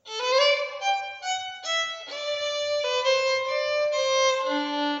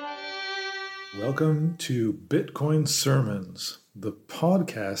Welcome to Bitcoin Sermons, the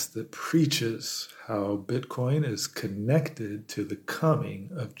podcast that preaches how Bitcoin is connected to the coming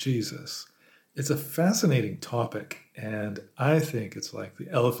of Jesus. It's a fascinating topic, and I think it's like the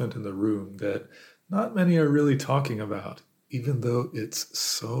elephant in the room that not many are really talking about, even though it's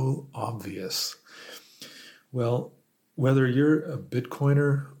so obvious. Well, whether you're a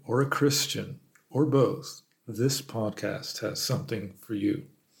Bitcoiner or a Christian, or both, this podcast has something for you.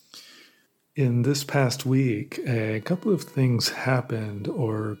 In this past week, a couple of things happened,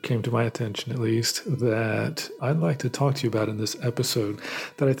 or came to my attention at least, that I'd like to talk to you about in this episode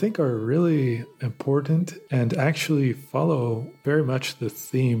that I think are really important and actually follow very much the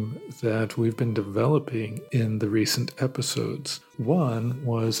theme that we've been developing in the recent episodes. One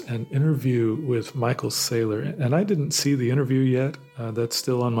was an interview with Michael Saylor, and I didn't see the interview yet. That's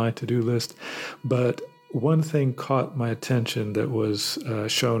still on my to-do list, but one thing caught my attention that was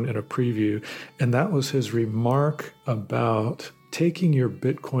shown in a preview, and that was his remark about taking your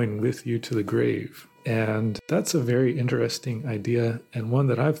Bitcoin with you to the grave. And that's a very interesting idea, and one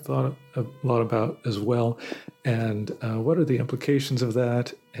that I've thought a lot about as well. And what are the implications of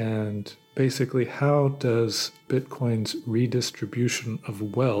that? And basically, how does Bitcoin's redistribution of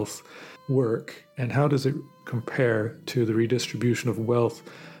wealth work? And how does it compare to the redistribution of wealth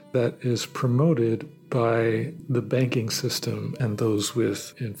that is promoted by the banking system and those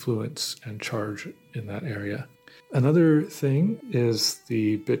with influence and charge in that area? Another thing is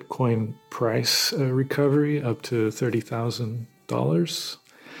the Bitcoin price recovery up to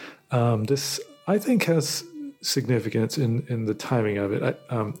 $30,000. This, I think, has significance in the timing of it.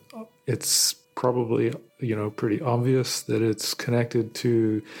 It's probably, pretty obvious that it's connected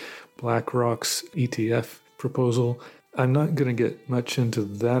to BlackRock's ETF proposal. I'm not going to get much into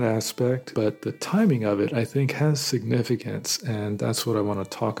that aspect, but the timing of it, I think, has significance, and that's what I want to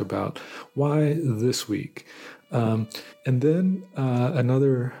talk about. Why this week? And then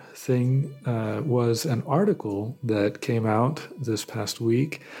another thing was an article that came out this past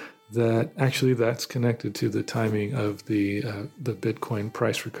week that's connected to the timing of the Bitcoin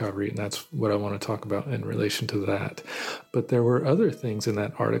price recovery, and that's what I want to talk about in relation to that. But there were other things in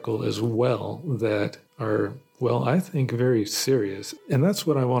that article as well that are, I think, very serious, and that's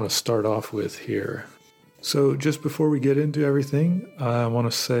what I want to start off with here. So just before we get into everything, I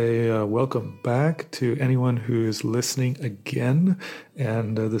want to say welcome back to anyone who is listening again.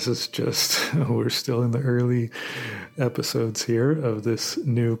 And this is just, we're still in the early episodes here of this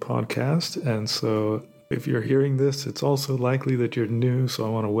new podcast. And so if you're hearing this, it's also likely that you're new. So I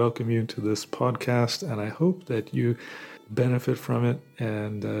want to welcome you to this podcast. And I hope that you benefit from it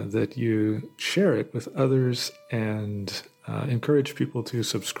and that you share it with others and encourage people to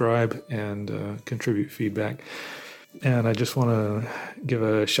subscribe and contribute feedback. And I just want to give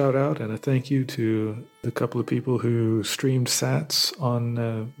a shout out and a thank you to the couple of people who streamed sats on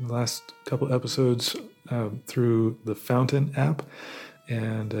the last couple episodes through the Fountain app.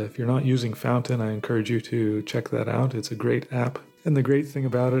 And if you're not using Fountain, I encourage you to check that out. It's a great app. And the great thing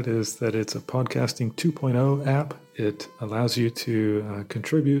about it is that it's a podcasting 2.0 app. It allows you to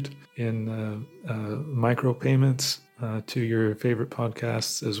contribute in micropayments to your favorite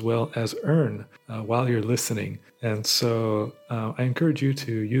podcasts, as well as earn while you're listening. And so I encourage you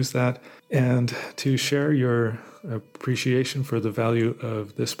to use that and to share your appreciation for the value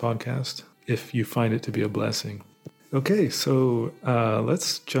of this podcast if you find it to be a blessing. Okay, so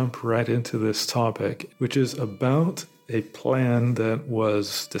let's jump right into this topic, which is about a plan that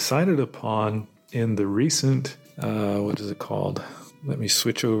was decided upon in the recent, what is it called? Let me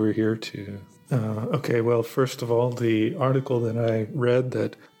switch over here to... first of all, the article that I read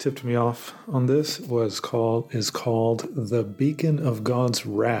that tipped me off on this is called "The Beacon of God's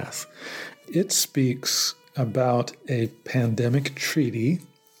Wrath." It speaks about a pandemic treaty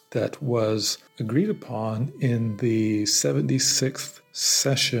that was agreed upon in the 76th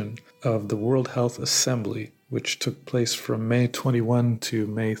session of the World Health Assembly, which took place from May 21 to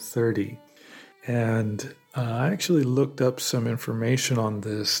May 30. And I actually looked up some information on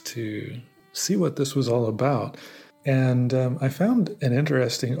this to see what this was all about. And I found an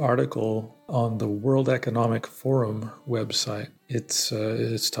interesting article on the World Economic Forum website. It's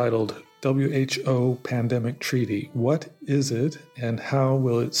titled WHO Pandemic Treaty. What is it and how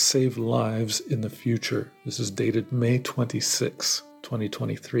will it save lives in the future? This is dated May 26,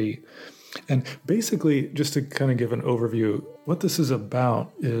 2023. And basically, just to kind of give an overview, what this is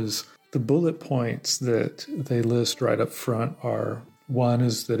about is the bullet points that they list right up front are: one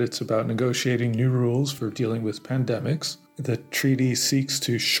is that it's about negotiating new rules for dealing with pandemics. The treaty seeks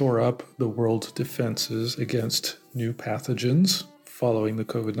to shore up the world's defenses against new pathogens following the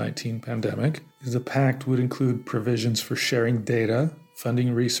COVID-19 pandemic. The pact would include provisions for sharing data,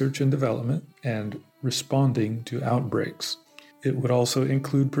 funding research and development, and responding to outbreaks. It would also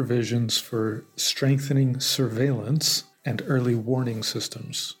include provisions for strengthening surveillance and early warning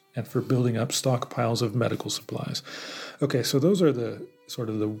systems, and for building up stockpiles of medical supplies. Okay, so those are the sort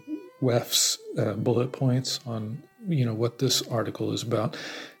of the WEF's bullet points on what this article is about.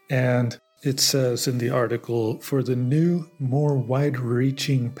 And it says in the article, for the new, more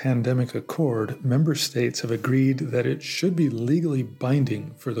wide-reaching pandemic accord, member states have agreed that it should be legally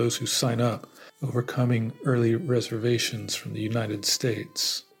binding for those who sign up, overcoming early reservations from the United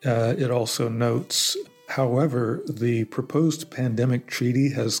States. It also notes, however, the proposed pandemic treaty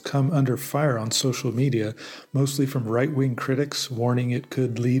has come under fire on social media, mostly from right-wing critics warning it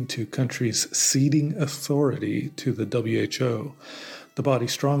could lead to countries ceding authority to the WHO. The body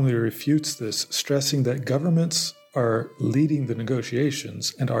strongly refutes this, stressing that governments are leading the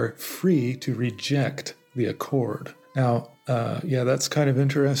negotiations and are free to reject the accord. Now, that's kind of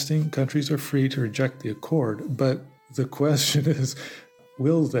interesting. Countries are free to reject the accord, but the question is,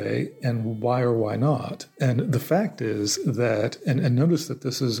 will they, and why or why not? And the fact is that, and notice that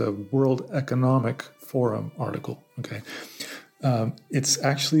this is a World Economic Forum article, okay? It's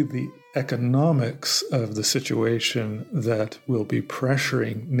actually the economics of the situation that will be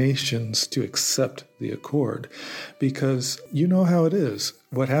pressuring nations to accept the accord. Because you know how it is.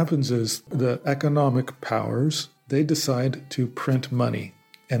 What happens is the economic powers, they decide to print money.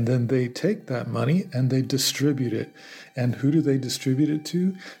 And then they take that money and they distribute it. And who do they distribute it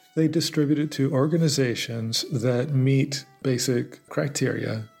to? They distribute it to organizations that meet basic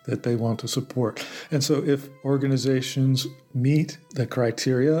criteria that they want to support. And so if organizations meet the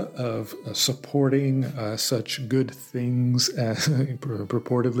criteria of supporting such good things, as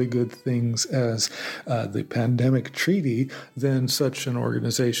purportedly good things as the pandemic treaty, then such an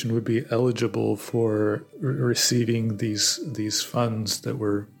organization would be eligible for receiving these funds that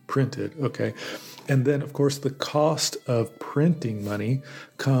were printed, okay? And then, of course, the cost of printing money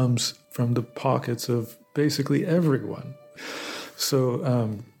comes from the pockets of basically everyone.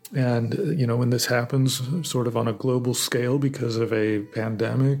 So, when this happens sort of on a global scale because of a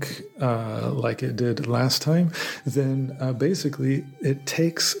pandemic like it did last time, then basically it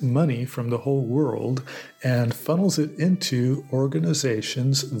takes money from the whole world and funnels it into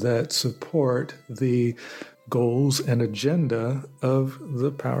organizations that support the goals and agenda of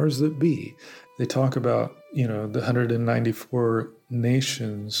the powers that be. They talk about, the 194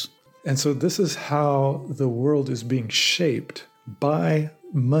 nations. And so this is how the world is being shaped by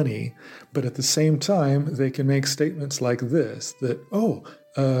money, but at the same time, they can make statements like this, that,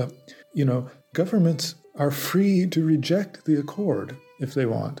 governments are free to reject the accord if they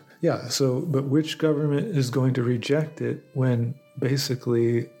want. Yeah, but which government is going to reject it when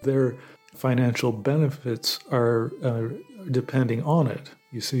basically their financial benefits are depending on it,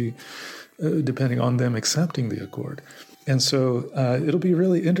 you see, depending on them accepting the accord. And so it'll be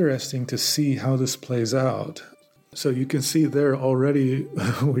really interesting to see how this plays out. So you can see there already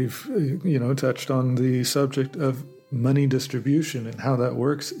we've, touched on the subject of money distribution and how that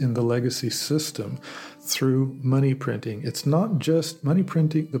works in the legacy system through money printing. It's not just money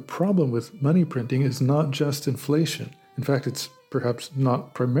printing. The problem with money printing is not just inflation. In fact, it's perhaps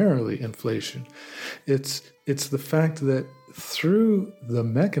not primarily inflation. It's the fact that through the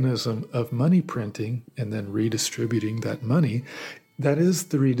mechanism of money printing and then redistributing that money, that is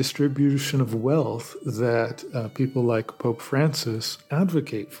the redistribution of wealth that people like Pope Francis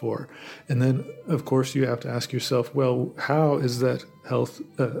advocate for. And then, of course, you have to ask yourself, well, how is that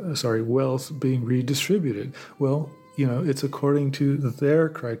wealth being redistributed? Well, it's according to their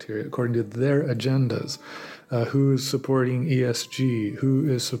criteria, according to their agendas. Who is supporting ESG? Who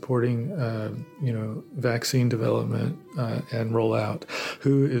is supporting, vaccine development and rollout?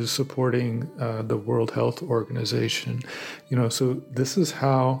 Who is supporting the World Health Organization? So this is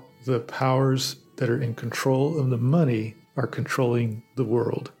how the powers that are in control of the money are controlling the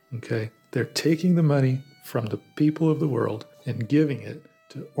world, okay? They're taking the money from the people of the world and giving it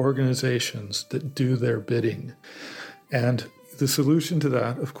to organizations that do their bidding. And the solution to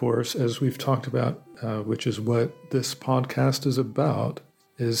that, of course, as we've talked about, which is what this podcast is about,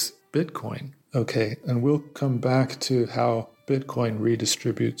 is Bitcoin. Okay, and we'll come back to how Bitcoin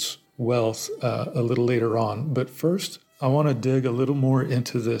redistributes wealth a little later on. But first, I want to dig a little more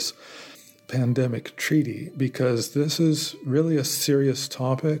into this pandemic treaty, because this is really a serious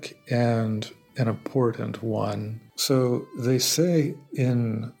topic and an important one. So they say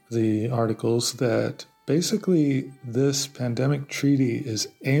in the articles that basically, this pandemic treaty is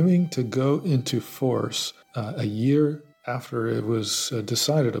aiming to go into force a year after it was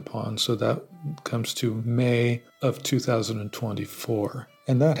decided upon. So that comes to May of 2024.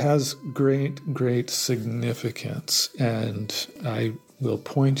 And that has great significance. And I will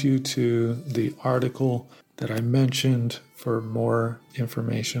point you to the article that I mentioned for more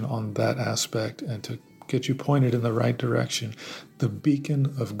information on that aspect and to get you pointed in the right direction. The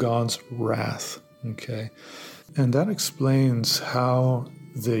beacon of God's wrath. Okay. And that explains how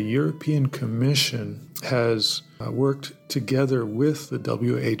the European Commission has worked together with the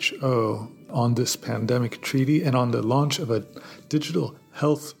WHO on this pandemic treaty and on the launch of a digital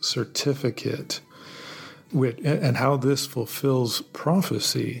health certificate, and how this fulfills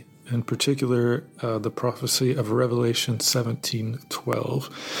prophecy, in particular the prophecy of Revelation 17:12.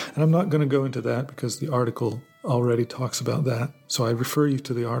 And I'm not going to go into that because the article already talks about that, so I refer you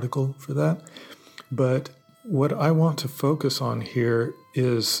to the article for that. But what I want to focus on here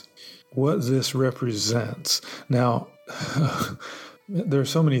is what this represents. Now, there are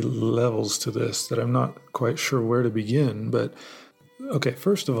so many levels to this that I'm not quite sure where to begin, but okay,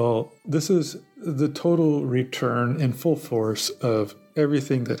 first of all, this is the total return in full force of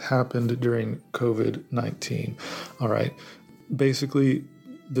everything that happened during COVID-19. All right, basically,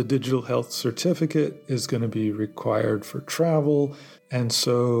 the digital health certificate is going to be required for travel, and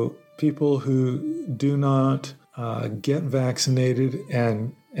so people who do not get vaccinated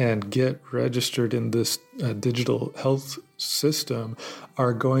and get registered in this digital health system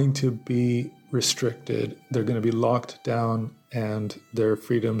are going to be restricted. They're going to be locked down and their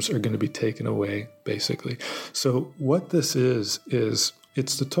freedoms are going to be taken away, basically. So what this is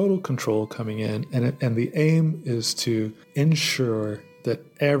it's the total control coming in, and the aim is to ensure that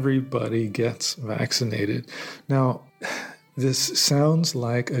everybody gets vaccinated. Now, this sounds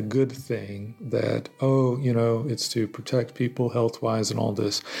like a good thing that, it's to protect people health-wise and all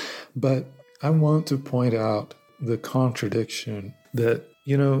this. But I want to point out the contradiction that,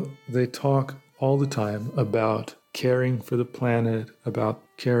 they talk all the time about caring for the planet, about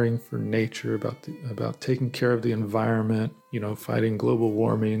caring for nature, about taking care of the environment, fighting global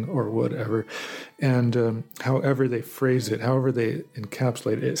warming or whatever. And however they phrase it, however they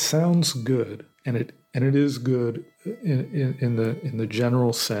encapsulate it, it sounds good, and it is good in the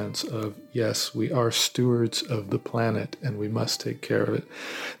general sense of, yes, we are stewards of the planet and we must take care of it.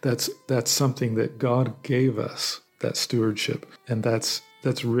 That's something that God gave us, that stewardship, and that's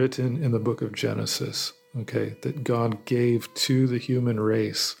written in the book of Genesis. Okay, that God gave to the human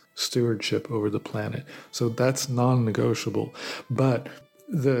race stewardship over the planet. So that's non-negotiable. But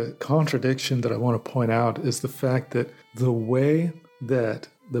the contradiction that I want to point out is the fact that the way that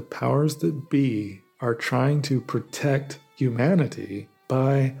the powers that be are trying to protect humanity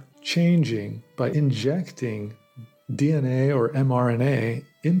by injecting DNA or mRNA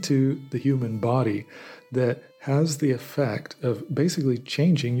into the human body that has the effect of basically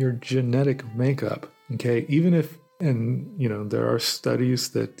changing your genetic makeup. Okay, even if, there are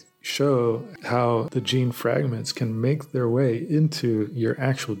studies that show how the gene fragments can make their way into your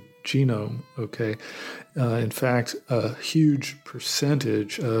actual genome. Okay, in fact, a huge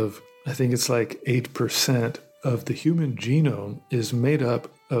percentage of, I think it's like 8% of the human genome is made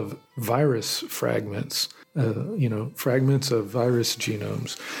up of virus fragments, fragments of virus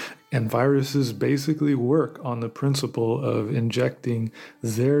genomes. And viruses basically work on the principle of injecting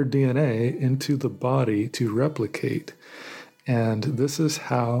their DNA into the body to replicate. And this is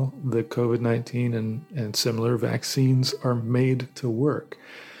how the COVID-19 and similar vaccines are made to work.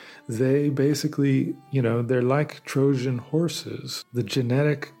 They basically, they're like Trojan horses. The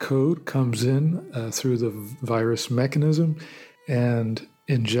genetic code comes in through the virus mechanism and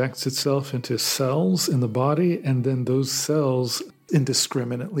injects itself into cells in the body, and then those cells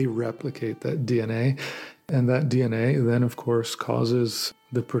indiscriminately replicate that DNA. And that DNA then, of course, causes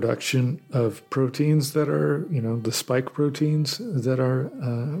the production of proteins that are, the spike proteins that are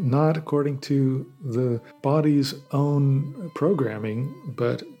not according to the body's own programming,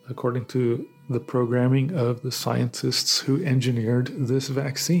 but according to the programming of the scientists who engineered this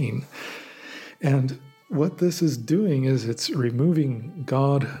vaccine. And what this is doing is it's removing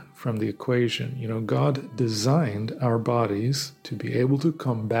God from the equation. God designed our bodies to be able to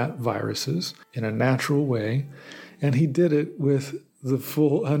combat viruses in a natural way, and he did it with the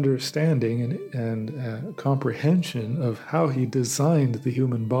full understanding and comprehension of how he designed the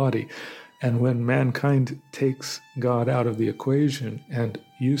human body. And when mankind takes God out of the equation and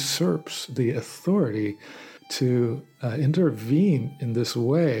usurps the authority to intervene in this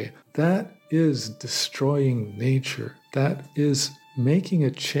way, that is destroying nature. That is making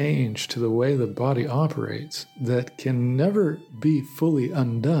a change to the way the body operates that can never be fully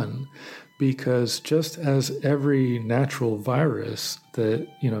undone, because just as every natural virus that,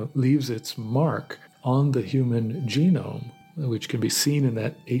 leaves its mark on the human genome, which can be seen in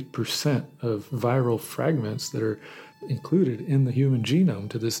that 8% of viral fragments that are included in the human genome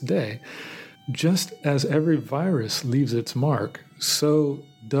to this day, just as every virus leaves its mark, so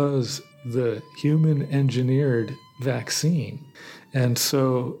does the human-engineered vaccine. And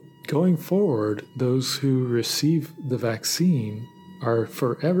so going forward, those who receive the vaccine are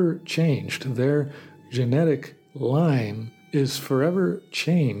forever changed. Their genetic line is forever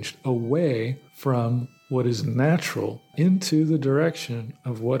changed away from what is natural into the direction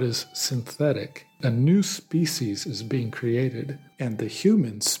of what is synthetic. A new species is being created, and the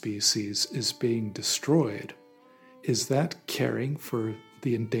human species is being destroyed. Is that caring for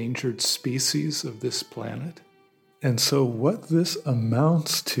the endangered species of this planet? And so what this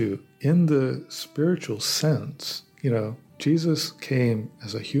amounts to in the spiritual sense, Jesus came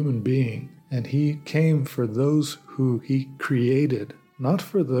as a human being, and he came for those who he created, not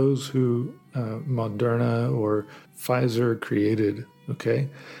for those who Moderna or Pfizer created, okay?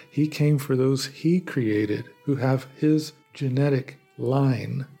 He came for those he created who have his genetic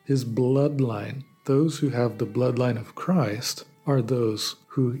line, his bloodline. Those who have the bloodline of Christ are those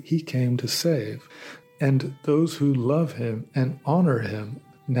who he came to save. And those who love him and honor him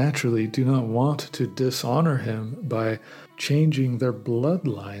naturally do not want to dishonor him by changing their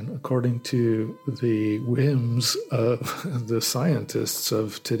bloodline according to the whims of the scientists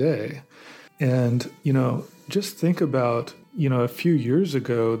of today. And, just think about, a few years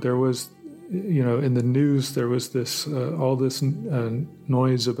ago, there was, in the news, there was this, all this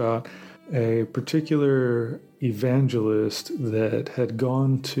noise about a particular evangelist that had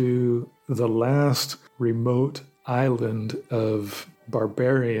gone to the last remote island of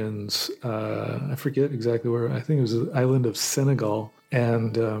barbarians. I forget exactly where. I think it was the island of Senegal,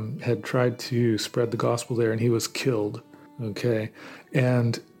 and had tried to spread the gospel there, and he was killed. Okay.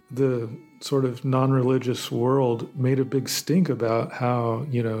 And the sort of non-religious world made a big stink about how,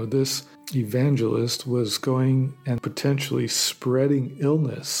 this evangelist was going and potentially spreading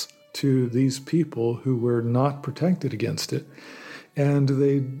illness to these people who were not protected against it. And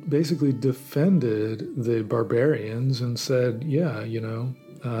they basically defended the barbarians and said,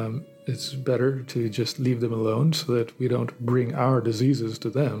 it's better to just leave them alone so that we don't bring our diseases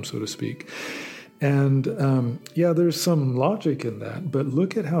to them, so to speak. And there's some logic in that, but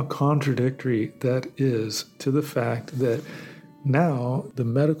look at how contradictory that is to the fact that now the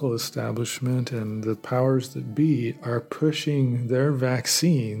medical establishment and the powers that be are pushing their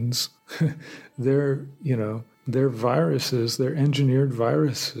vaccines, their viruses, their engineered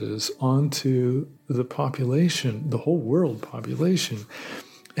viruses onto the population, the whole world population.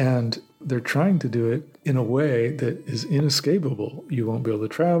 And they're trying to do it in a way that is inescapable. You won't be able to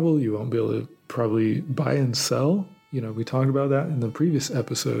travel. You won't be able to probably buy and sell. We talked about that in the previous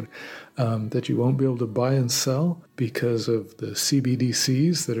episode, that you won't be able to buy and sell because of the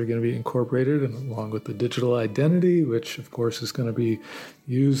CBDCs that are going to be incorporated, and along with the digital identity, which of course is going to be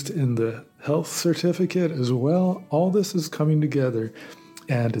used in the health certificate as well. All this is coming together,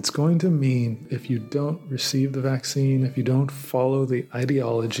 and it's going to mean if you don't receive the vaccine, if you don't follow the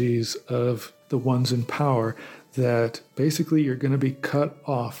ideologies of the ones in power, that basically you're going to be cut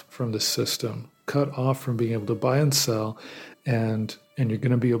off from the system, cut off from being able to buy and sell, and you're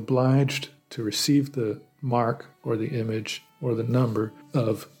going to be obliged to receive the mark or the image or the number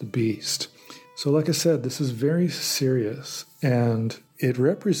of the beast. So like I said, this is very serious, and it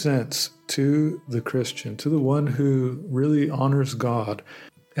represents to the Christian, to the one who really honors God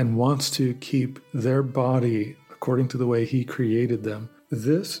and wants to keep their body according to the way he created them.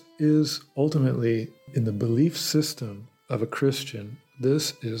 This is ultimately, in the belief system of a Christian,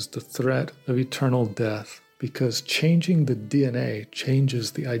 this is the threat of eternal death, because changing the DNA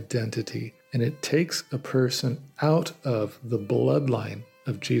changes the identity, and it takes a person out of the bloodline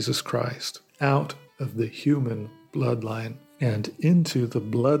of Jesus Christ, out of the human bloodline, and into the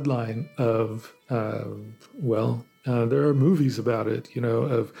bloodline of, there are movies about it,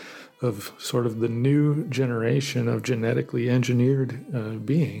 of sort of the new generation of genetically engineered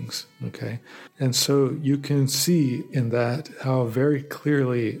beings, okay? And so you can see in that how very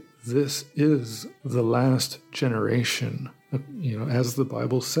clearly this is the last generation, as the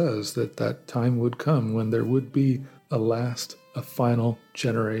Bible says, that time would come when there would be a final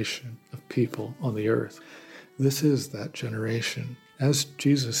generation of people on the earth. This is that generation. As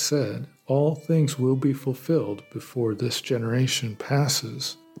Jesus said, all things will be fulfilled before this generation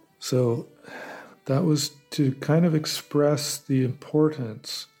passes. So that was to kind of express the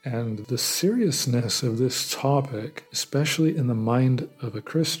importance and the seriousness of this topic, especially in the mind of a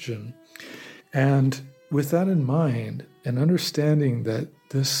Christian. And with that in mind, and understanding that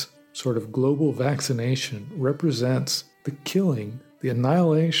this sort of global vaccination represents the killing, the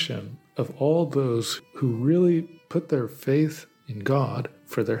annihilation of all those who really put their faith in God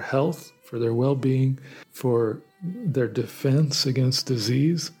for their health, for their well-being, for their defense against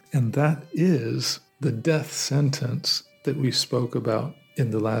disease. And that is the death sentence that we spoke about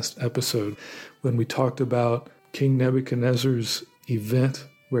in the last episode when we talked about King Nebuchadnezzar's event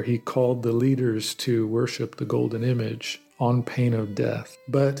where he called the leaders to worship the golden image on pain of death.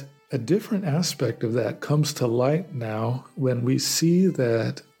 But a different aspect of that comes to light now when we see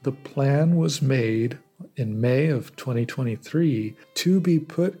that the plan was made in May of 2023 to be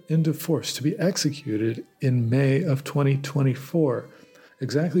put into force, to be executed in May of 2024,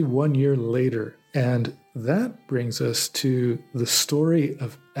 exactly 1 year later. And that brings us to the story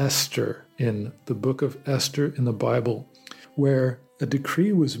of Esther in the book of Esther in the Bible, where a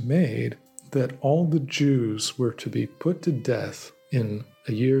decree was made that all the Jews were to be put to death in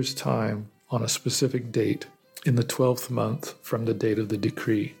a year's time on a specific date in the 12th month from the date of the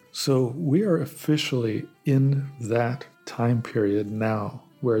decree. So we are officially in that time period now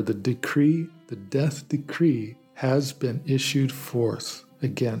where the decree, the death decree, has been issued forth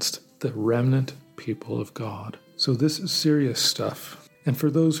against the remnant people of God. So this is serious stuff. And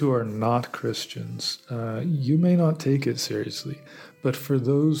for those who are not Christians, you may not take it seriously. But for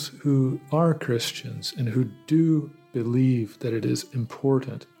those who are Christians and who do believe that it is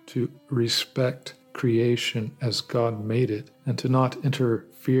important to respect creation as God made it and to not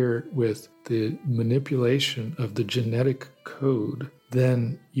interfere with the manipulation of the genetic code,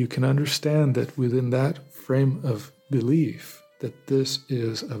 then you can understand that within that frame of belief that this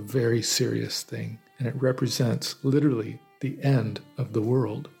is a very serious thing and it represents literally the end of the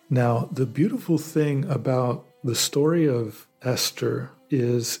world. Now, the beautiful thing about the story of Esther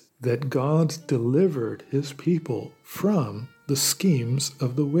is that God delivered his people from the schemes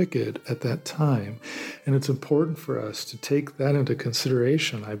of the wicked at that time. And it's important for us to take that into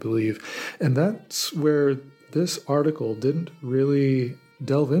consideration, I believe. And that's where this article didn't really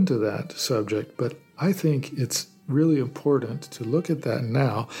delve into that subject, but I think it's really important to look at that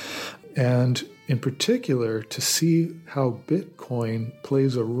now, and in particular to see how Bitcoin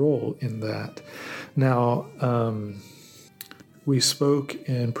plays a role in that. Now, we spoke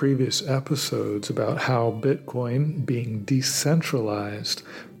in previous episodes about how Bitcoin, being decentralized,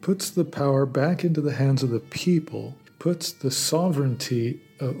 puts the power back into the hands of the people, puts the sovereignty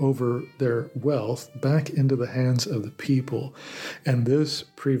over their wealth back into the hands of the people. And this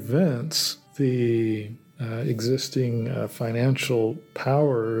prevents the existing financial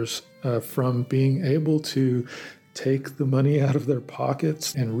powers from being able to take the money out of their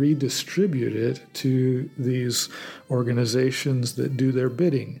pockets and redistribute it to these organizations that do their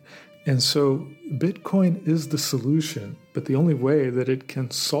bidding. And so Bitcoin is the solution, but the only way that it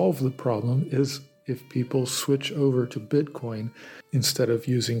can solve the problem is if people switch over to Bitcoin instead of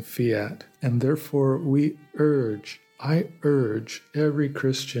using fiat. And therefore I urge every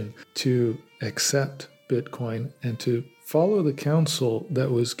Christian to accept Bitcoin and to follow the counsel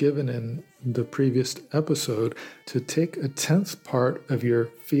that was given in the previous episode to take a 10th part of your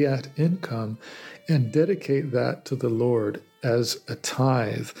fiat income and dedicate that to the Lord as a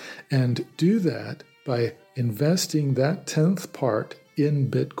tithe. And do that by investing that 10th part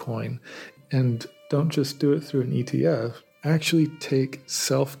in Bitcoin. And don't just do it through an ETF. Actually take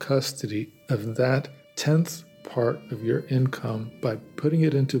self-custody of that 10th part of your income by putting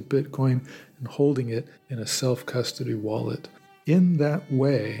it into Bitcoin and holding it in a self-custody wallet. In that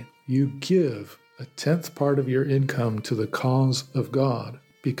way, you give a 10th part of your income to the cause of God,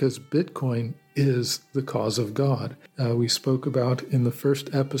 because Bitcoin is the cause of God. We spoke about in the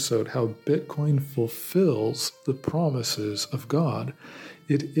first episode how Bitcoin fulfills the promises of God.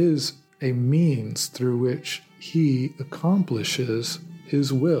 It is a means through which He accomplishes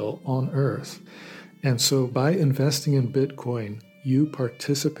His will on earth. And so by investing in Bitcoin, you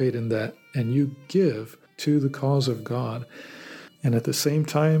participate in that and you give to the cause of God. And at the same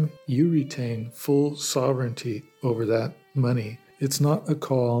time, you retain full sovereignty over that money. It's not a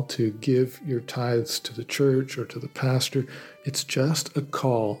call to give your tithes to the church or to the pastor. It's just a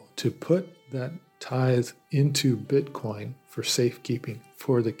call to put that tithe into Bitcoin for safekeeping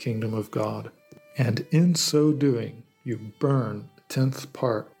for the kingdom of God. And in so doing, you burn a 10th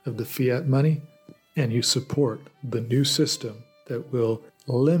part of the fiat money and you support the new system that will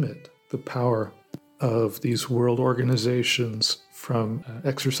limit the power of these world organizations from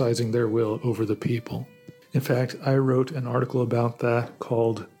exercising their will over the people. In fact, I wrote an article about that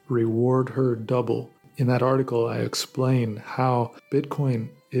called Reward Her Double. In that article, I explain how Bitcoin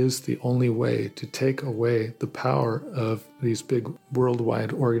is the only way to take away the power of these big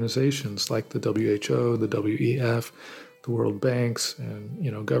worldwide organizations like the WHO, the WEF, the World Banks,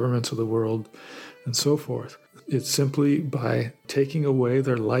 and governments of the world, and so forth. It's simply by taking away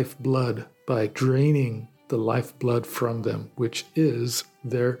their lifeblood, by draining the lifeblood from them, which is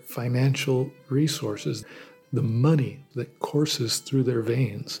their financial resources, the money that courses through their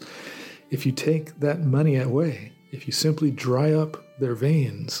veins. If you take that money away, if you simply dry up their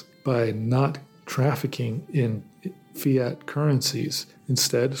veins by not trafficking in fiat currencies,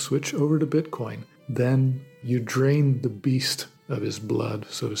 instead switch over to Bitcoin, then you drain the beast of his blood,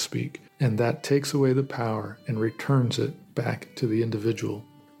 so to speak, and that takes away the power and returns it back to the individual.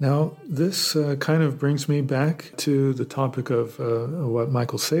 Now, this kind of brings me back to the topic of what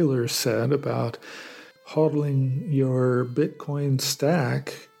Michael Saylor said about hodling your Bitcoin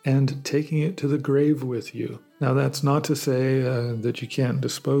stack and taking it to the grave with you. Now, that's not to say that you can't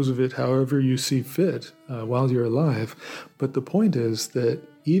dispose of it however you see fit while you're alive, but the point is that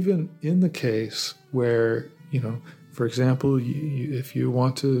even in the case where, for example, if you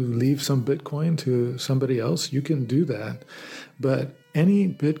want to leave some Bitcoin to somebody else, you can do that. But any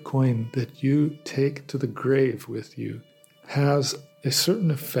Bitcoin that you take to the grave with you has a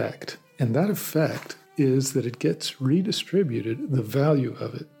certain effect, and that effect is that it gets redistributed, the value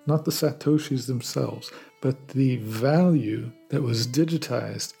of it, not the Satoshis themselves, but the value that was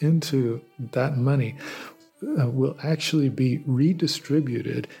digitized into that money will actually be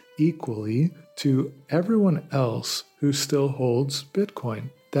redistributed equally to everyone else who still holds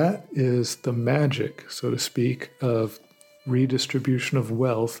Bitcoin. That is the magic, so to speak, of redistribution of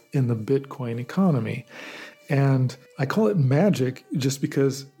wealth in the Bitcoin economy. And I call it magic just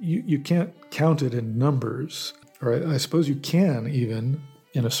because you can't count it in numbers, or I suppose you can even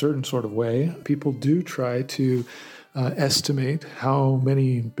in a certain sort of way. People do try to estimate how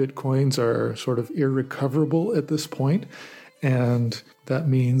many Bitcoins are sort of irrecoverable at this point. And that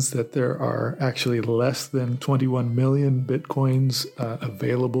means that there are actually less than 21 million Bitcoins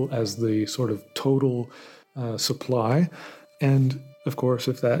available as the sort of total supply. And of course,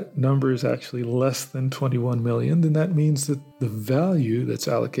 if that number is actually less than 21 million, then that means that the value that's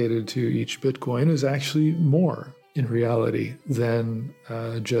allocated to each Bitcoin is actually more in reality than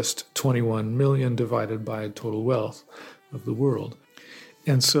just 21 million divided by total wealth of the world.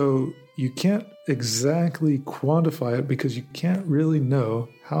 And so you can't exactly quantify it because you can't really know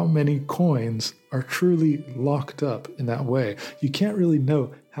how many coins are truly locked up in that way. You can't really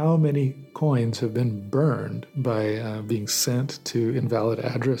know how many coins have been burned by being sent to invalid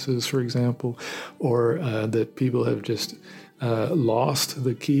addresses, for example, or that people have just lost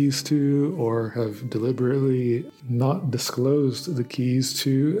the keys to, or have deliberately not disclosed the keys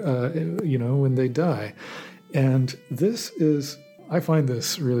to, when they die. And I find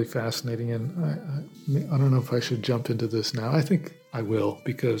this really fascinating, and I don't know if I should jump into this now. I think I will,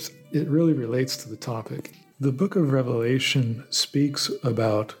 because it really relates to the topic. The book of Revelation speaks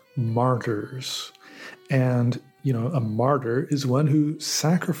about martyrs, and a martyr is one who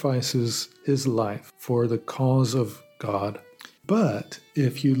sacrifices his life for the cause of God. But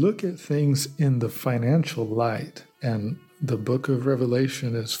if you look at things in the financial light, and the book of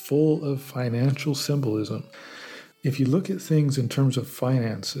Revelation is full of financial symbolism, if you look at things in terms of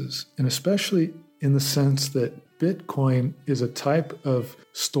finances, and especially in the sense that Bitcoin is a type of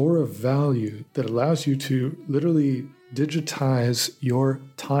store of value that allows you to literally digitize your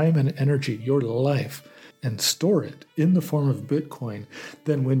time and energy, your life, and store it in the form of Bitcoin,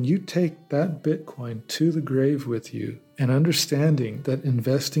 then when you take that Bitcoin to the grave with you, and understanding that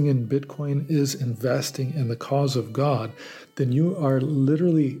investing in Bitcoin is investing in the cause of God, then you are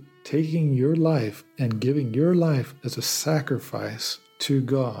literally taking your life and giving your life as a sacrifice to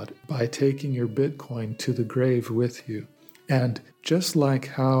God by taking your Bitcoin to the grave with you. And just like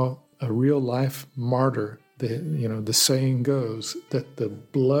how a real life martyr, the saying goes that the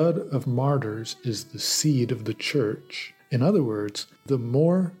blood of martyrs is the seed of the church. In other words, the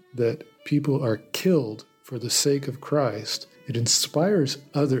more that people are killed for the sake of Christ, it inspires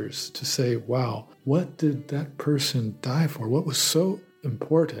others to say, wow, what did that person die for? What was so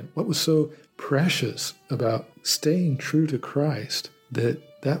important? What was so precious about staying true to Christ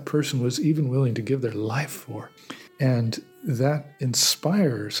that person was even willing to give their life for? And that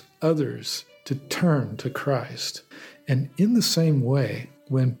inspires others to turn to Christ. And in the same way,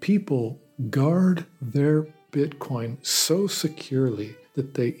 when people guard their Bitcoin so securely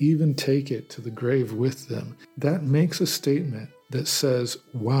that they even take it to the grave with them, that makes a statement that says,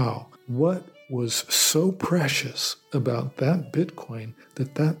 wow, what was so precious about that Bitcoin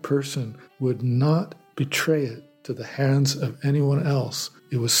that that person would not betray it to the hands of anyone else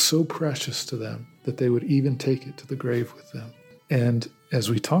It was so precious to them that they would even take it to the grave with them. And as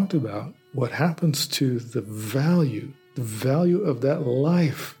we talked about, what happens to the value of that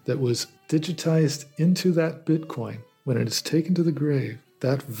life that was digitized into that Bitcoin when it is taken to the grave,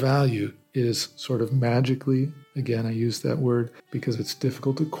 that value is sort of magically, again, I use that word because it's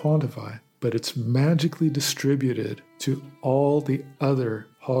difficult to quantify, but it's magically distributed to all the other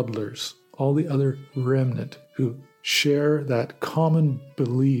hodlers, all the other remnant who share that common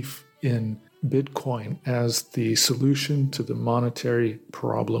belief in Bitcoin as the solution to the monetary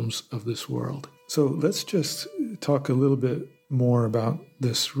problems of this world. So let's just talk a little bit more about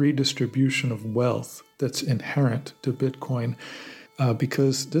this redistribution of wealth that's inherent to Bitcoin,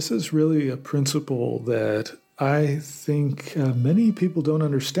 because this is really a principle that I think many people don't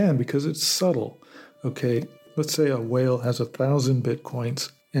understand because it's subtle. Okay, let's say a whale has 1,000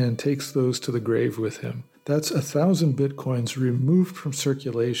 Bitcoins and takes those to the grave with him. That's 1,000 Bitcoins removed from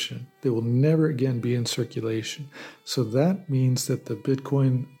circulation. They will never again be in circulation. So that means that the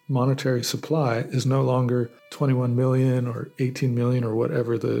Bitcoin monetary supply is no longer 21 million or 18 million or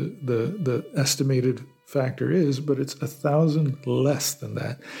whatever the estimated factor is, but it's 1,000 less than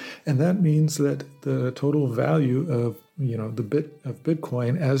that. And that means that the total value of the bit of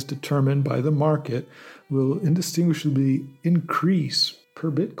Bitcoin as determined by the market will indistinguishably increase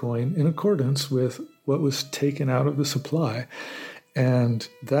per Bitcoin in accordance with what was taken out of the supply. And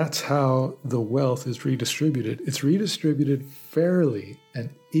that's how the wealth is redistributed. It's redistributed fairly and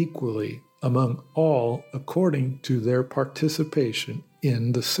equally among all according to their participation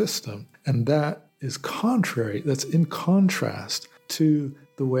in the system. And that is that's in contrast to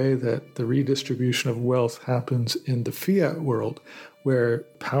the way that the redistribution of wealth happens in the fiat world, where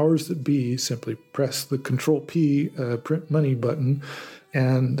powers that be simply press the Control P print money button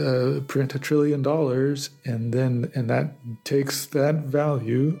and print $1 trillion, and that takes that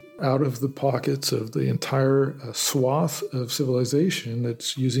value out of the pockets of the entire swath of civilization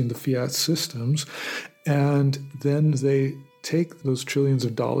that's using the fiat systems, and then they take those trillions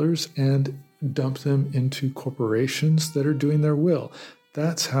of dollars and dump them into corporations that are doing their will.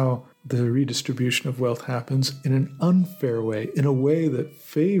 That's how the redistribution of wealth happens in an unfair way, in a way that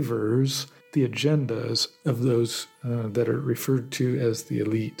favors the agendas of those that are referred to as the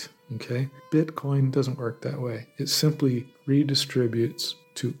elite. Okay? Bitcoin doesn't work that way. It simply redistributes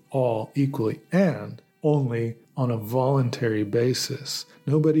to all equally and only on a voluntary basis.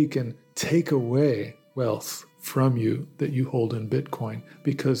 Nobody can take away wealth from you that you hold in Bitcoin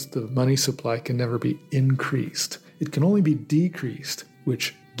because the money supply can never be increased. It can only be decreased,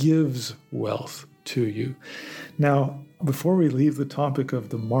 which gives wealth to you. Now, before we leave the topic of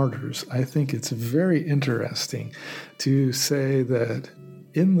the martyrs, I think it's very interesting to say that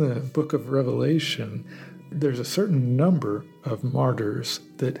in the book of Revelation, there's a certain number of martyrs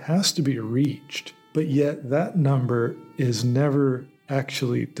that has to be reached, but yet that number is never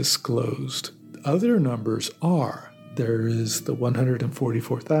actually disclosed. Other numbers are. There is the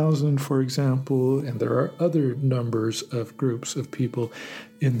 144,000, for example, and there are other numbers of groups of people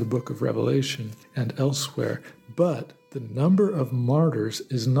in the book of Revelation and elsewhere. But the number of martyrs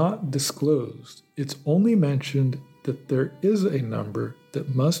is not disclosed. It's only mentioned that there is a number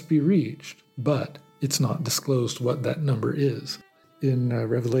that must be reached, but it's not disclosed what that number is. In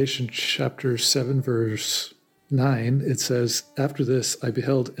Revelation chapter 7, verse 9, it says, "After this I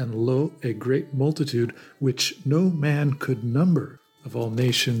beheld, and lo, a great multitude, which no man could number, of all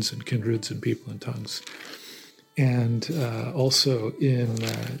nations and kindreds and people and tongues." And also in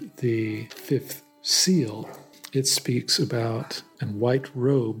the fifth seal, it speaks about, "And white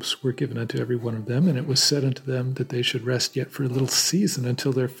robes were given unto every one of them, and it was said unto them that they should rest yet for a little season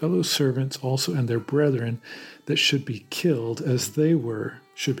until their fellow servants also and their brethren that should be killed as they were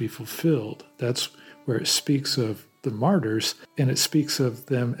should be fulfilled." That's where it speaks of the martyrs, and it speaks of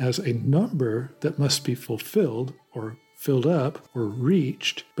them as a number that must be fulfilled or filled up or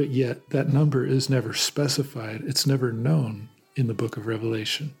reached, but yet that number is never specified. It's never known in the book of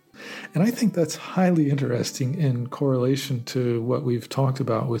Revelation. And I think that's highly interesting in correlation to what we've talked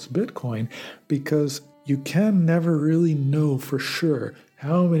about with Bitcoin, because you can never really know for sure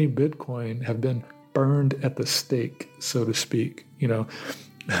how many Bitcoin have been burned at the stake, so to speak.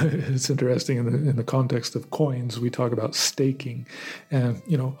 It's interesting in the context of coins, we talk about staking, and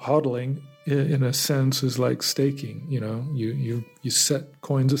hodling in a sense is like staking. You set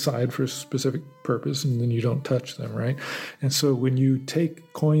coins aside for a specific purpose and then you don't touch them, right? And so when you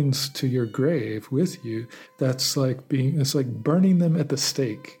take coins to your grave with you, it's like burning them at the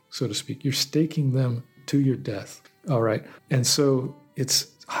stake, so to speak. You're staking them to your death. All right. And so it's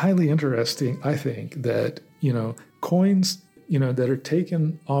highly interesting, I think, that coins, that are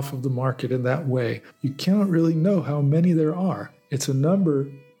taken off of the market in that way, you cannot really know how many there are. It's a number,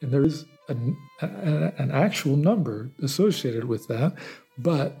 and there is an actual number associated with that,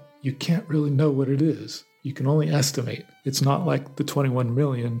 but you can't really know what it is. You can only estimate. It's not like the 21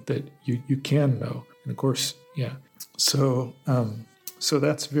 million that you can know. And of course, yeah. So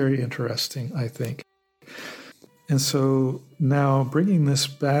that's very interesting, I think. And so now bringing this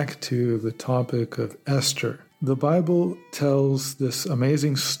back to the topic of Esther, the Bible tells this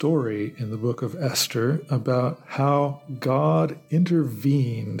amazing story in the book of Esther about how God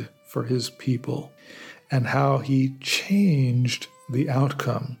intervened for his people and how he changed the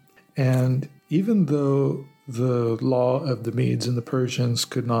outcome. And even though the law of the Medes and the Persians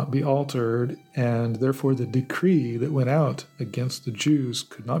could not be altered, and therefore the decree that went out against the Jews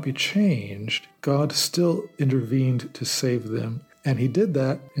could not be changed, God still intervened to save them. And he did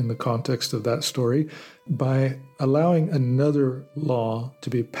that in the context of that story by allowing another law to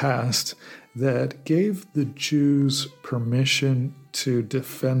be passed that gave the Jews permission to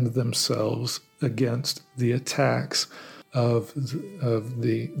defend themselves against the attacks of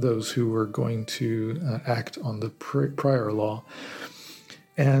those who were going to act on the prior law.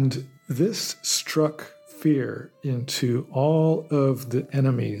 And this struck fear into all of the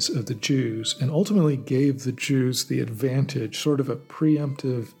enemies of the Jews and ultimately gave the Jews the advantage, sort of a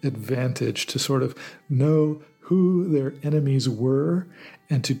preemptive advantage, to sort of know who their enemies were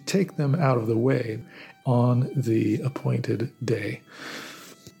and to take them out of the way on the appointed day.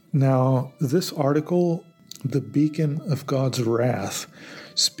 Now, this article, The Beacon of God's Wrath,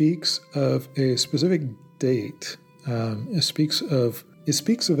 speaks of a specific date. It speaks of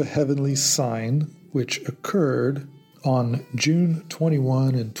a heavenly sign which occurred on June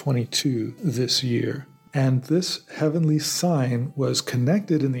 21 and 22 this year. And this heavenly sign was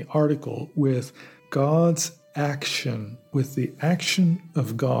connected in the article with God's action, with the action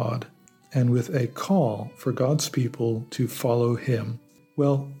of God, and with a call for God's people to follow him.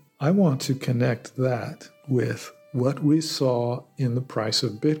 Well, I want to connect that with what we saw in the price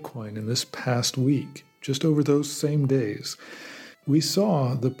of Bitcoin in this past week, just over those same days. We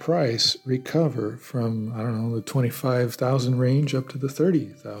saw the price recover from, the 25,000 range up to the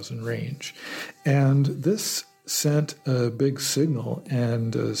 30,000 range. And this sent a big signal,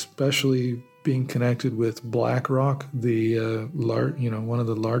 and especially being connected with BlackRock, the one of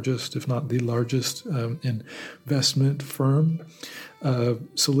the largest, if not the largest, investment firm,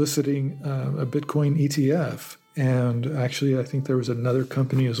 soliciting a Bitcoin ETF. And actually, I think there was another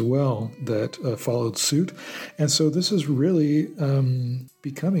company as well that followed suit. And so this is really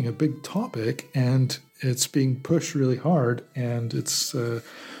becoming a big topic, and it's being pushed really hard, and it's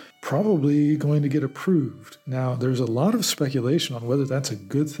probably going to get approved. Now, there's a lot of speculation on whether that's a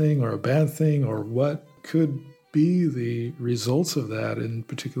good thing or a bad thing, or what could be the results of that, in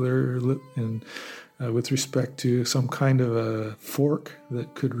particular with respect to some kind of a fork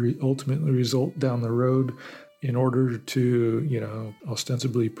that could ultimately result down the road in order to,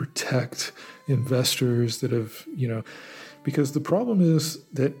 ostensibly protect investors that have, because the problem is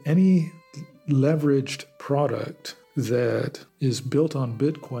that any leveraged product that is built on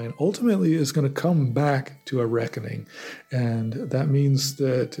Bitcoin ultimately is going to come back to a reckoning. And that means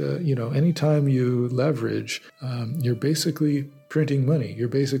that, anytime you leverage, you're basically printing money. You're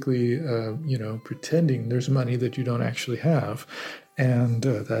basically, pretending there's money that you don't actually have. And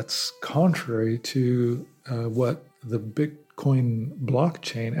that's contrary to what the Bitcoin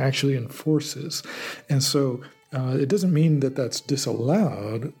blockchain actually enforces. And so it doesn't mean that that's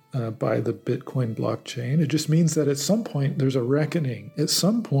disallowed by the Bitcoin blockchain. It just means that at some point there's a reckoning. At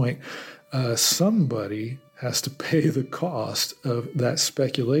some point, somebody has to pay the cost of that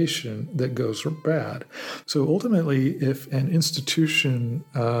speculation that goes bad. So ultimately, if an institution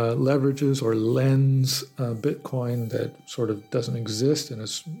leverages or lends Bitcoin that sort of doesn't exist and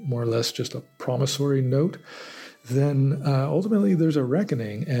is more or less just a promissory note, then ultimately there's a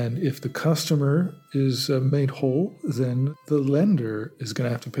reckoning. And if the customer is made whole, then the lender is going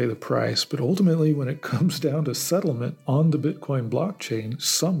to have to pay the price. But ultimately, when it comes down to settlement on the Bitcoin blockchain,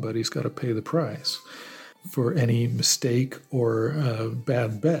 somebody's got to pay the price for any mistake or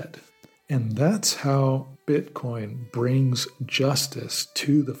bad bet. And that's how Bitcoin brings justice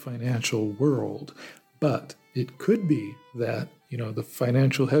to the financial world. But it could be that, the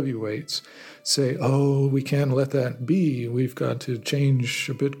financial heavyweights say, oh, we can't let that be. We've got to change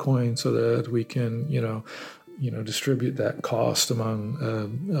Bitcoin so that we can, distribute that cost among,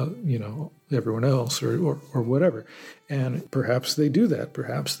 everyone else or whatever. And perhaps they do that.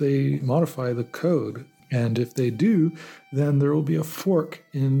 Perhaps they modify the code. And if they do, then there will be a fork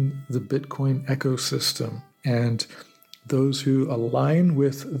in the Bitcoin ecosystem. And Those who align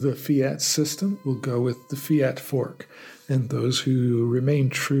with the fiat system will go with the fiat fork. And those who remain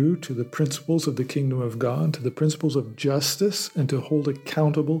true to the principles of the kingdom of God, to the principles of justice, and to hold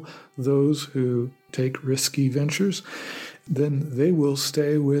accountable those who take risky ventures, then they will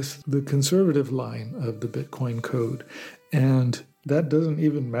stay with the conservative line of the Bitcoin code. And that doesn't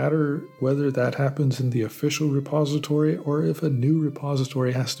even matter whether that happens in the official repository or if a new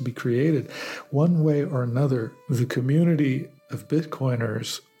repository has to be created. One way or another, the community of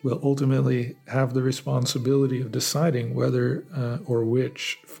Bitcoiners will ultimately have the responsibility of deciding whether or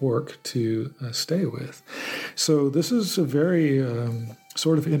which fork to stay with. So this is a very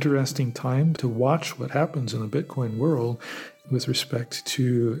sort of interesting time to watch what happens in the Bitcoin world with respect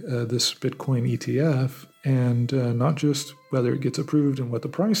to this Bitcoin ETF, and not just whether it gets approved and what the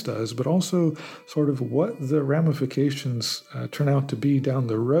price does, but also sort of what the ramifications turn out to be down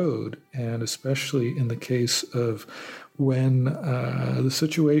the road, and especially in the case of when the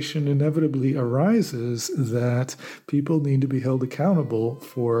situation inevitably arises that people need to be held accountable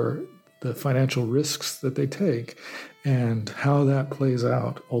for the financial risks that they take, and how that plays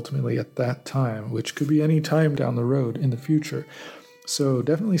out ultimately at that time, which could be any time down the road in the future. So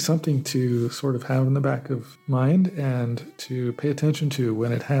definitely something to sort of have in the back of mind and to pay attention to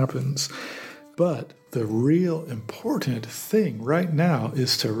when it happens. But the real important thing right now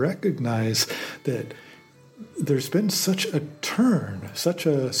is to recognize that there's been such a turn, such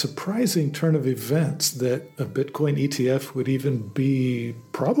a surprising turn of events that a Bitcoin ETF would even be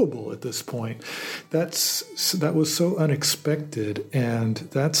probable at this point. That was so unexpected, and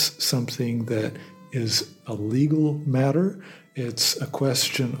that's something that is a legal matter. It's a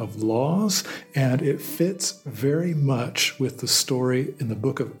question of laws, and it fits very much with the story in the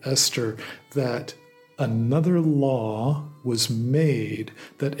book of Esther that another law was made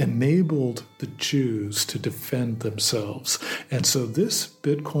that enabled the Jews to defend themselves. And so this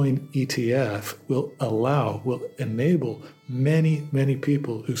Bitcoin ETF will enable many, many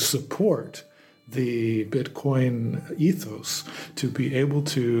people who support the Bitcoin ethos to be able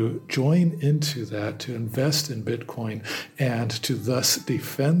to join into that, to invest in Bitcoin, and to thus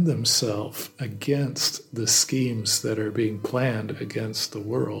defend themselves against the schemes that are being planned against the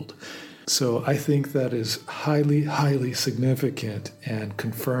world. So I think that is highly, highly significant and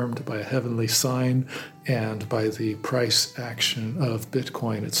confirmed by a heavenly sign and by the price action of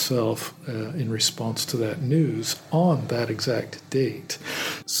Bitcoin itself in response to that news on that exact date.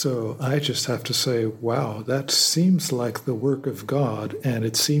 So I just have to say, wow, that seems like the work of God, and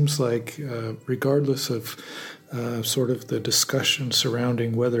it seems like regardless of sort of the discussion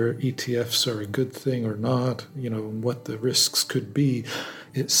surrounding whether ETFs are a good thing or not, what the risks could be,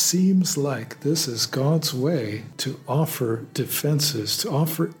 it seems like this is God's way to offer defenses, to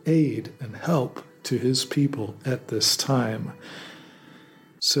offer aid and help to his people at this time.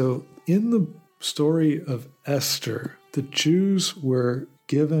 So in the story of Esther, the Jews were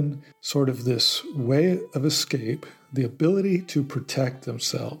given sort of this way of escape, the ability to protect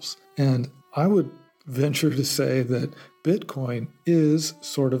themselves. And I would venture to say that Bitcoin is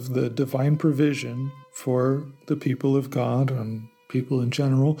sort of the divine provision for the people of God and people in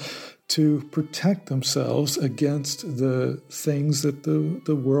general to protect themselves against the things that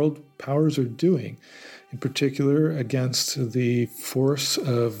the world powers are doing, in particular against the force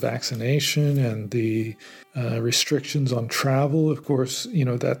of vaccination and the restrictions on travel. Of course,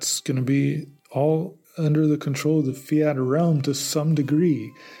 that's going to be all under the control of the fiat realm to some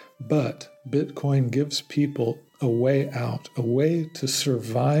degree, but Bitcoin gives people a way out, a way to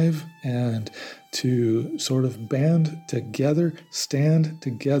survive and to sort of band together, stand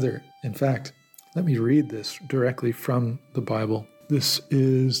together. In fact, let me read this directly from the Bible. This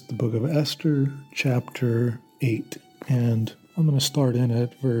is the book of Esther, chapter 8, and I'm going to start in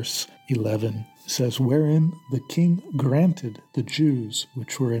at verse 11. It says, "Wherein the king granted the Jews,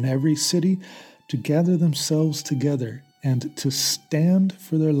 which were in every city, to gather themselves together and to stand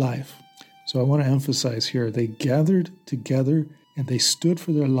for their life." So I want to emphasize here, they gathered together and they stood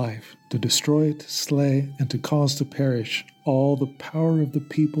for their life, to destroy, to slay, and to cause to perish all the power of the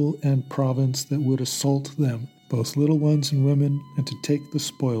people and province that would assault them, both little ones and women, and to take the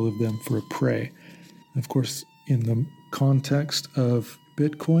spoil of them for a prey. Of course, in the context of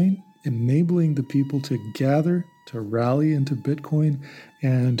Bitcoin, enabling the people to gather, to rally into Bitcoin,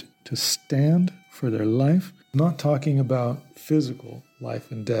 and to stand for their life, not talking about physical life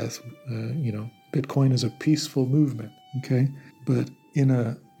and death. Bitcoin is a peaceful movement, okay? But in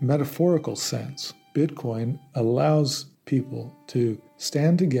a metaphorical sense, Bitcoin allows people to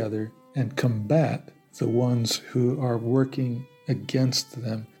stand together and combat the ones who are working against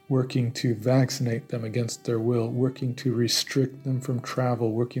them working to vaccinate them against their will, working to restrict them from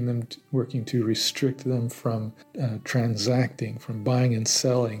travel, working to restrict them from transacting, from buying and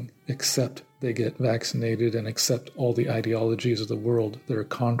selling, except they get vaccinated and accept all the ideologies of the world that are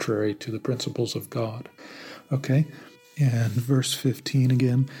contrary to the principles of God. Okay? And verse 15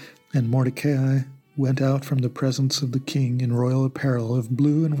 again, and Mordecai went out from the presence of the king in royal apparel of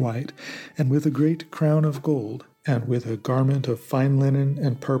blue and white, and with a great crown of gold, and with a garment of fine linen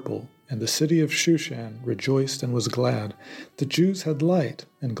and purple. And the city of Shushan rejoiced and was glad. The Jews had light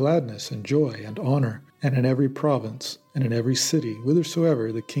and gladness and joy and honor, and in every province and in every city,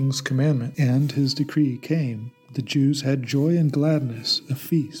 whithersoever the king's commandment and his decree came, the Jews had joy and gladness, a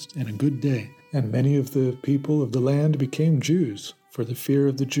feast and a good day. And many of the people of the land became Jews, for the fear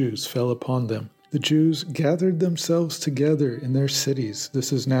of the Jews fell upon them. The Jews gathered themselves together in their cities.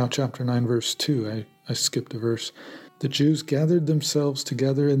 This is now chapter 9, verse 2. I skipped a verse. The Jews gathered themselves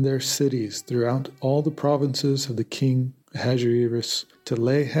together in their cities throughout all the provinces of the king Ahasuerus to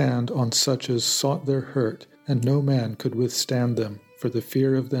lay hand on such as sought their hurt, and no man could withstand them, for the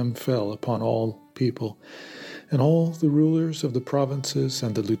fear of them fell upon all people. And all the rulers of the provinces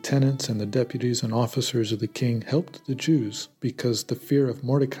and the lieutenants and the deputies and officers of the king helped the Jews, because the fear of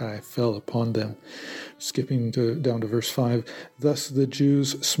Mordecai fell upon them. Skipping down to verse 5, thus the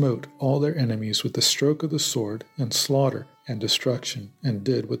Jews smote all their enemies with the stroke of the sword, and slaughter and destruction, and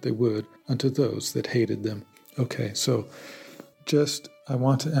did what they would unto those that hated them. Okay, so I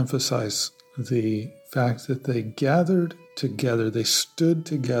want to emphasize the fact that they gathered together, they stood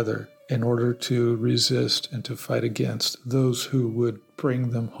together in order to resist and to fight against those who would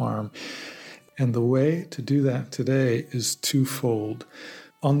bring them harm. And the way to do that today is twofold.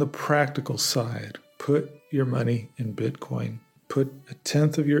 On the practical side, put your money in Bitcoin. Put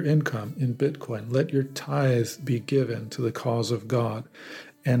 1/10 of your income in Bitcoin. Let your tithe be given to the cause of God.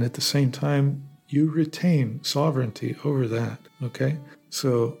 And at the same time, you retain sovereignty over that, okay?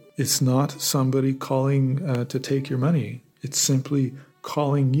 So it's not somebody calling to take your money. It's simply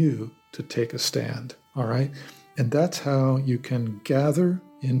calling you to take a stand, all right? And that's how you can gather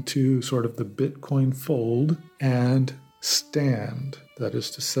into sort of the Bitcoin fold and stand. That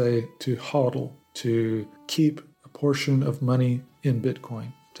is to say, to hodl, to keep a portion of money in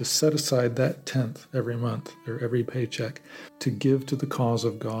Bitcoin, to set aside that 1/10 every month or every paycheck, to give to the cause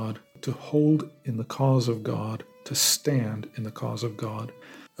of God, to hold in the cause of God, to stand in the cause of God.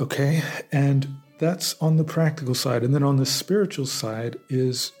 Okay, and that's on the practical side. And then on the spiritual side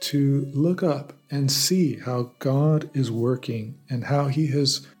is to look up and see how God is working and how he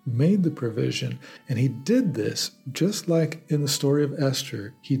has made the provision. And he did this, just like in the story of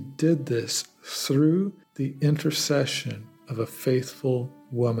Esther, he did this through the intercession of a faithful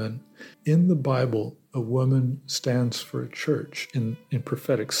woman. In the Bible, a woman stands for a church in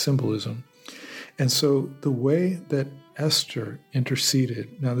prophetic symbolism. And so the way that Esther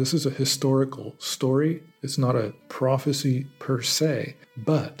interceded, now this is a historical story, it's not a prophecy per se,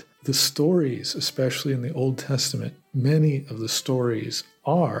 but the stories, especially in the Old Testament, many of the stories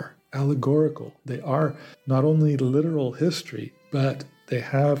are allegorical. They are not only literal history, but they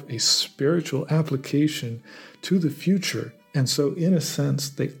have a spiritual application to the future. And so in a sense,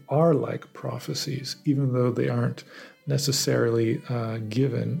 they are like prophecies, even though they aren't necessarily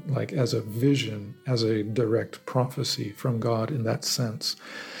given like as a vision, as a direct prophecy from God in that sense.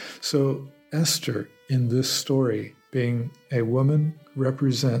 So Esther in this story, being a woman,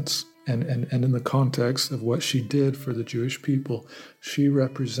 represents, and in the context of what she did for the Jewish people, she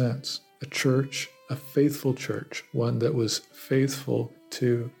represents a church, a faithful church, one that was faithful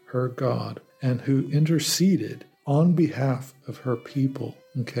to her God and who interceded on behalf of her people,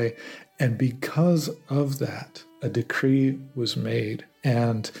 okay? And because of that, a decree was made.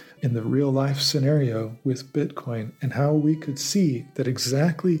 And in the real life scenario with Bitcoin, and how we could see that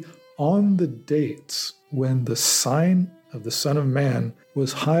exactly on the dates when the sign of the Son of Man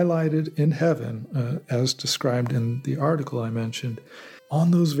was highlighted in heaven, as described in the article I mentioned,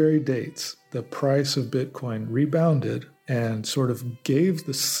 on those very dates, the price of Bitcoin rebounded and sort of gave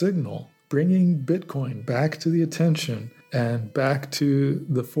the signal, bringing Bitcoin back to the attention and back to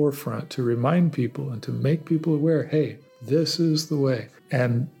the forefront to remind people and to make people aware, hey, this is the way.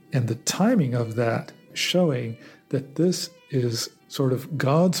 And the timing of that showing that this is sort of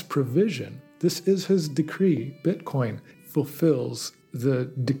God's provision. This is his decree. Bitcoin fulfills the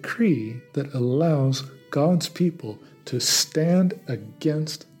decree that allows God's people to stand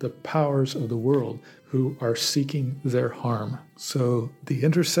against the powers of the world who are seeking their harm. So the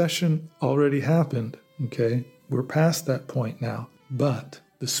intercession already happened, okay? We're past that point now, but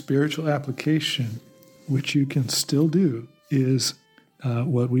the spiritual application, which you can still do, is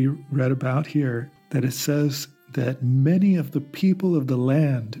what we read about here, that it says that many of the people of the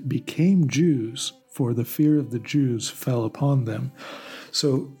land became Jews, for the fear of the Jews fell upon them.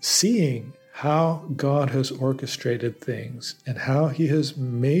 So seeing how God has orchestrated things and how he has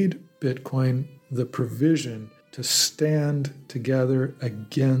made Bitcoin the provision to stand together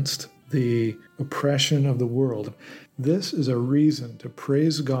against the oppression of the world, this is a reason to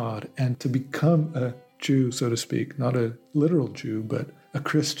praise God and to become a Jew, so to speak, not a literal Jew, but a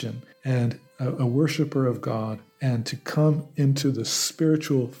Christian and a worshiper of God, and to come into the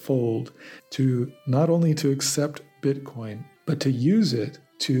spiritual fold, to not only to accept Bitcoin, but to use it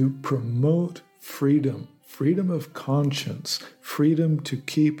to promote freedom of conscience, freedom to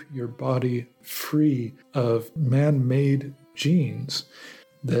keep your body free of man-made genes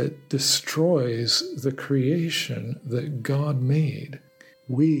that destroys the creation that God made.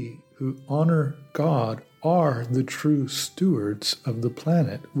 We who honor God are the true stewards of the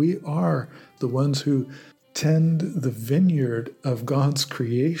planet. We are the ones who tend the vineyard of God's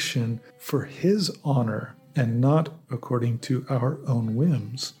creation for his honor and not according to our own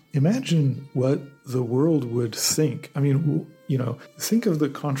whims. Imagine what the world would think. I mean, think of the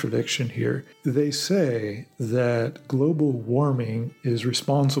contradiction here. They say that global warming is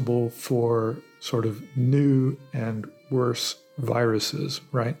responsible for sort of new and worse viruses,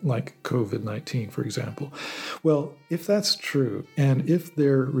 right? Like COVID-19, for example. Well, if that's true, and if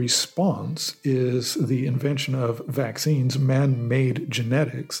their response is the invention of vaccines, man-made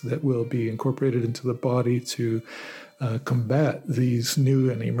genetics that will be incorporated into the body to combat these new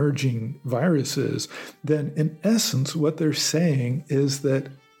and emerging viruses, then in essence, what they're saying is that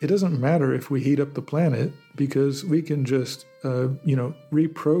it doesn't matter if we heat up the planet because we can just,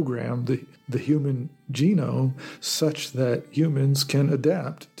 reprogram the human genome such that humans can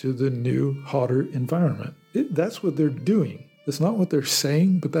adapt to the new, hotter environment. That's what they're doing. It's not what they're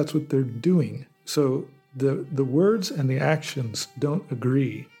saying, but that's what they're doing. So the words and the actions don't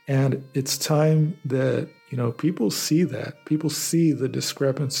agree. And it's time that, people see that. People see the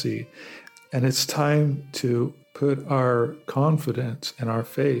discrepancy. And it's time to put our confidence and our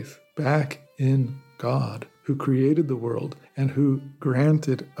faith back in God, who created the world and who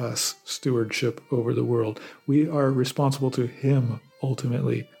granted us stewardship over the world. We are responsible to him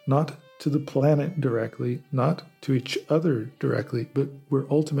ultimately, not to the planet directly, not to each other directly, but we're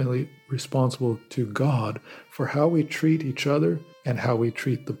ultimately responsible to God for how we treat each other and how we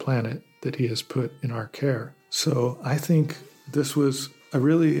treat the planet that he has put in our care. So I think this was a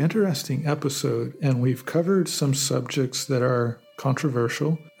really interesting episode, and we've covered some subjects that are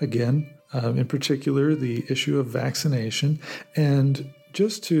controversial, again, in particular, the issue of vaccination. And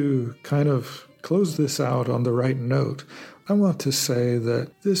just to kind of close this out on the right note, I want to say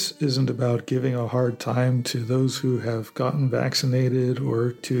that this isn't about giving a hard time to those who have gotten vaccinated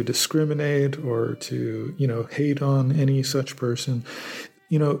or to discriminate or to, hate on any such person.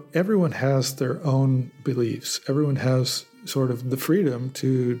 Everyone has their own beliefs. Everyone has sort of the freedom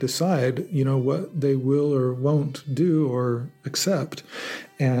to decide, what they will or won't do or accept.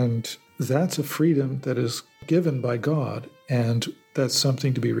 And that's a freedom that is given by God, and that's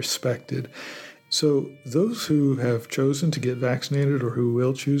something to be respected. So those who have chosen to get vaccinated or who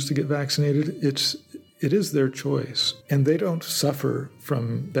will choose to get vaccinated, it is their choice. And they don't suffer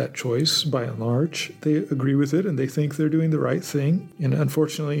from that choice by and large. They agree with it and they think they're doing the right thing. And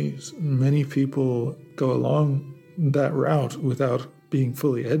unfortunately, many people go along that route without being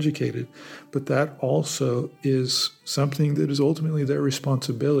fully educated. But that also is something that is ultimately their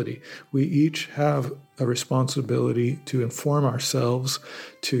responsibility. We each have a responsibility to inform ourselves,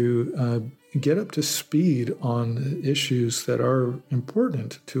 to get up to speed on issues that are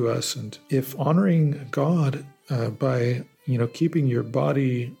important to us. And if honoring God by, keeping your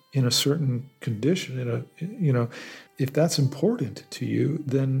body in a certain condition, if that's important to you,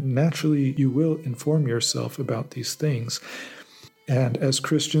 then naturally you will inform yourself about these things. And as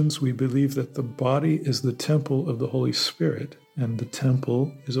Christians, we believe that the body is the temple of the Holy Spirit, and the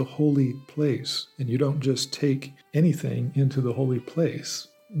temple is a holy place. And you don't just take anything into the holy place.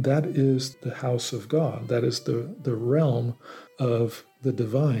 That is the house of God. That is the realm of the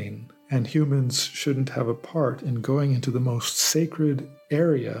divine. And humans shouldn't have a part in going into the most sacred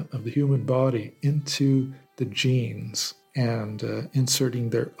area of the human body, into the genes, and inserting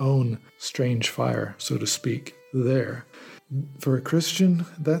their own strange fire, so to speak, there. For a Christian,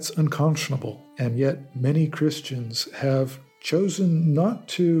 that's unconscionable. And yet many Christians have chosen not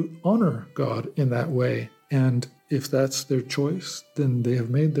to honor God in that way. And if that's their choice, then they have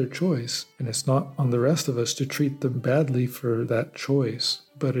made their choice. And it's not on the rest of us to treat them badly for that choice.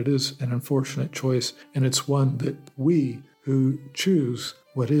 But it is an unfortunate choice, and it's one that we who choose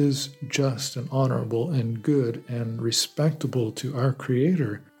what is just and honorable and good and respectable to our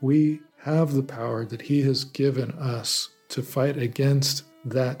Creator, we have the power that He has given us to fight against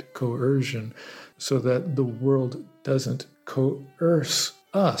that coercion so that the world doesn't coerce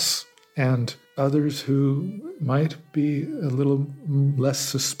us and others who might be a little less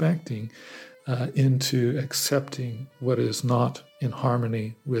suspecting into accepting what is not in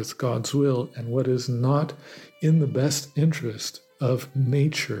harmony with God's will and what is not in the best interest of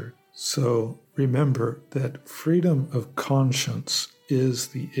nature. So remember that freedom of conscience is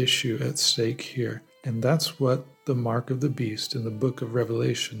the issue at stake here. And that's what the mark of the beast in the book of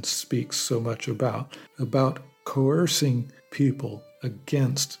Revelation speaks so much about coercing people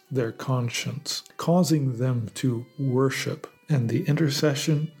against their conscience, causing them to worship. And the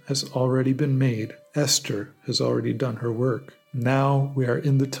intercession has already been made. Esther has already done her work. Now we are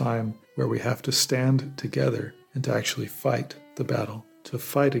in the time where we have to stand together and to actually fight the battle, to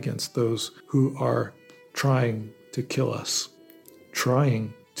fight against those who are trying to kill us,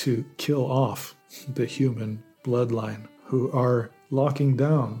 trying to kill off the human bloodline, who are locking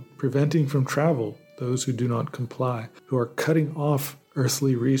down, preventing from travel those who do not comply, who are cutting off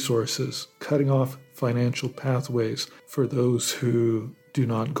earthly resources, cutting off financial pathways for those who do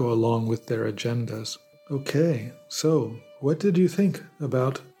not go along with their agendas. Okay, so what did you think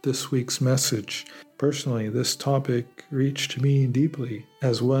about this week's message? Personally, this topic reached me deeply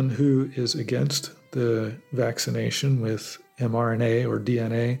as one who is against the vaccination with mRNA or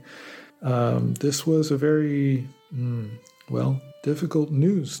DNA. This was a very, difficult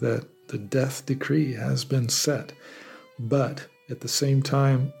news that the death decree has been set. But at the same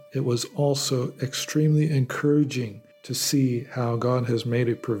time, it was also extremely encouraging to see how God has made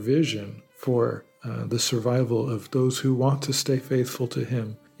a provision for the survival of those who want to stay faithful to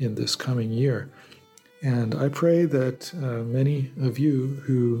Him in this coming year. And I pray that many of you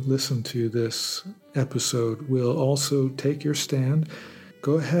who listen to this episode will also take your stand.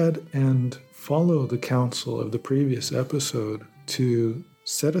 Go ahead and follow the counsel of the previous episode to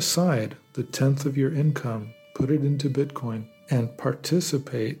set aside the 10th of your income, put it into Bitcoin, and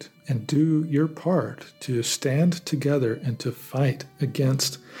participate and do your part to stand together and to fight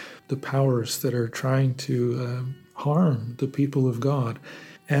against the powers that are trying to harm the people of God,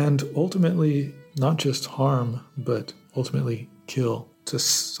 and ultimately not just harm, but ultimately kill, to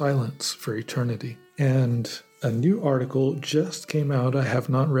silence for eternity. And a new article just came out. I have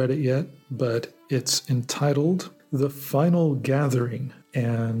not read it yet, but it's entitled The Final Gathering.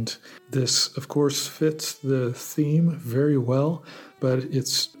 And this, of course, fits the theme very well, but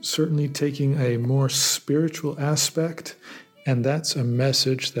it's certainly taking a more spiritual aspect. And that's a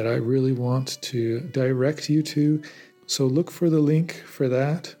message that I really want to direct you to. So look for the link for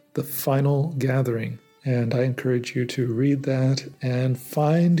that, The Final Gathering. And I encourage you to read that and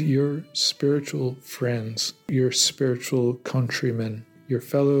find your spiritual friends, your spiritual countrymen, your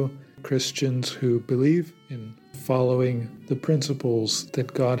fellow Christians who believe in following the principles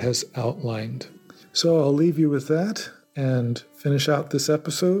that God has outlined. So I'll leave you with that and finish out this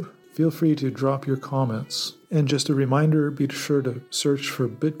episode. Feel free to drop your comments. And just a reminder, be sure to search for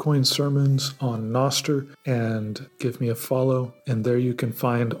Bitcoin Sermons on Nostr and give me a follow. And there you can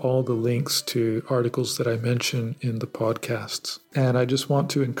find all the links to articles that I mention in the podcasts. And I just want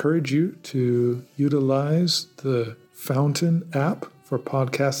to encourage you to utilize the Fountain app for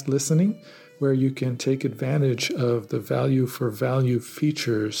podcast listening, where you can take advantage of the value for value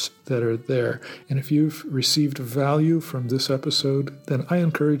features that are there. And if you've received value from this episode, then I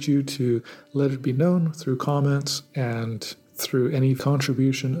encourage you to let it be known through comments and through any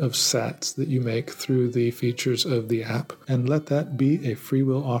contribution of sats that you make through the features of the app. And let that be a free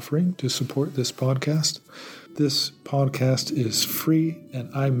will offering to support this podcast. This podcast is free,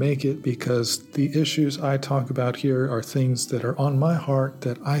 and I make it because the issues I talk about here are things that are on my heart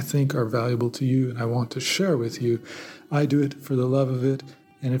that I think are valuable to you and I want to share with you. I do it for the love of it,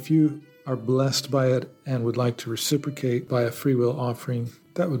 and if you are blessed by it and would like to reciprocate by a free will offering,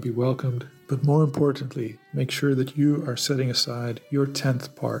 that would be welcomed. But more importantly, make sure that you are setting aside your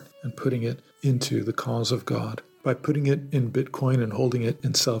 10th part and putting it into the cause of God by putting it in Bitcoin and holding it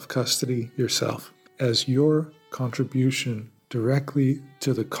in self-custody yourself as your contribution directly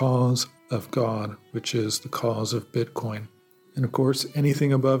to the cause of God, which is the cause of Bitcoin. And of course,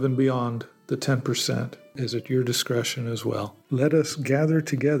 anything above and beyond the 10% is at your discretion as well. Let us gather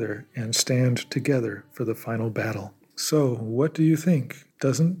together and stand together for the final battle. So, what do you think?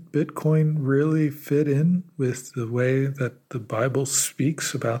 Doesn't Bitcoin really fit in with the way that the Bible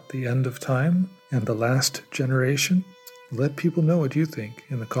speaks about the end of time and the last generation? Let people know what you think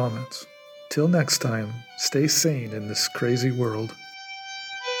in the comments. Till next time, stay sane in this crazy world.